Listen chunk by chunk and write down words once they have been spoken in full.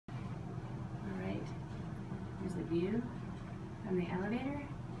view from the elevator.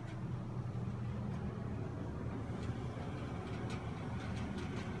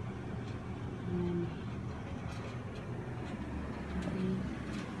 And then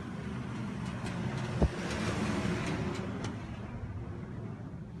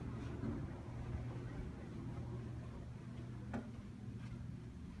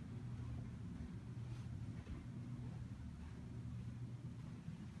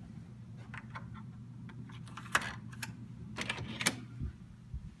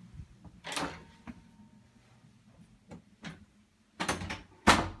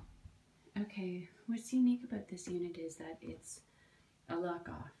okay, what's unique about this unit is that it's a lock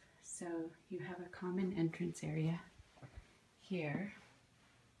off. So you have a common entrance area here.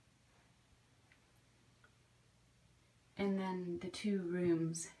 And then the two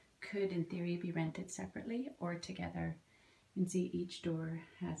rooms could in theory be rented separately or together. You can see each door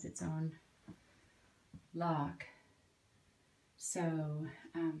has its own lock. So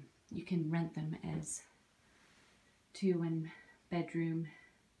you can rent them as 2 one-bedroom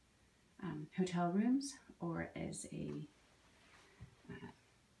hotel rooms or as a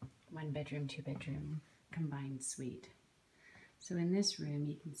 1-bedroom, 2-bedroom combined suite. So in this room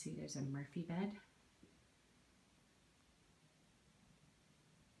you can see there's a Murphy bed.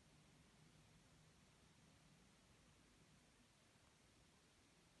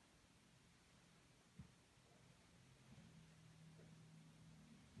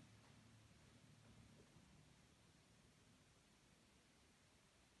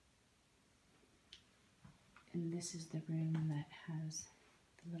 And this is the room that has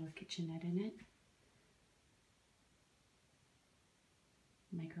the little kitchenette in it.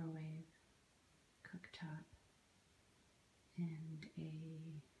 Microwave, cooktop, and a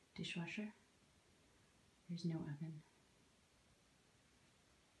dishwasher. There's no oven.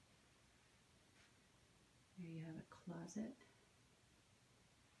 There you have a closet.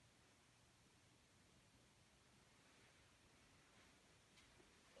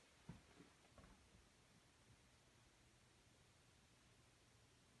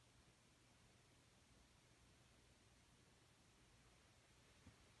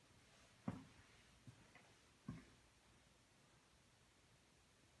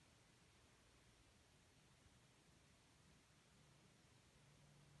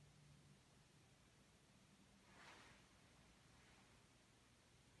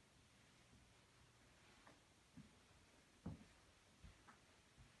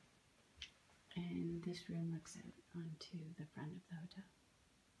 And this room looks out onto the front of the hotel.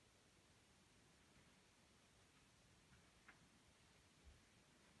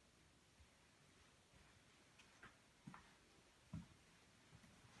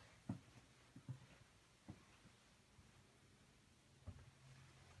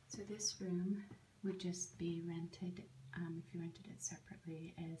 So this room would just be rented, if you rented it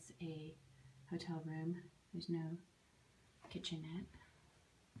separately, as a hotel room. There's no kitchenette.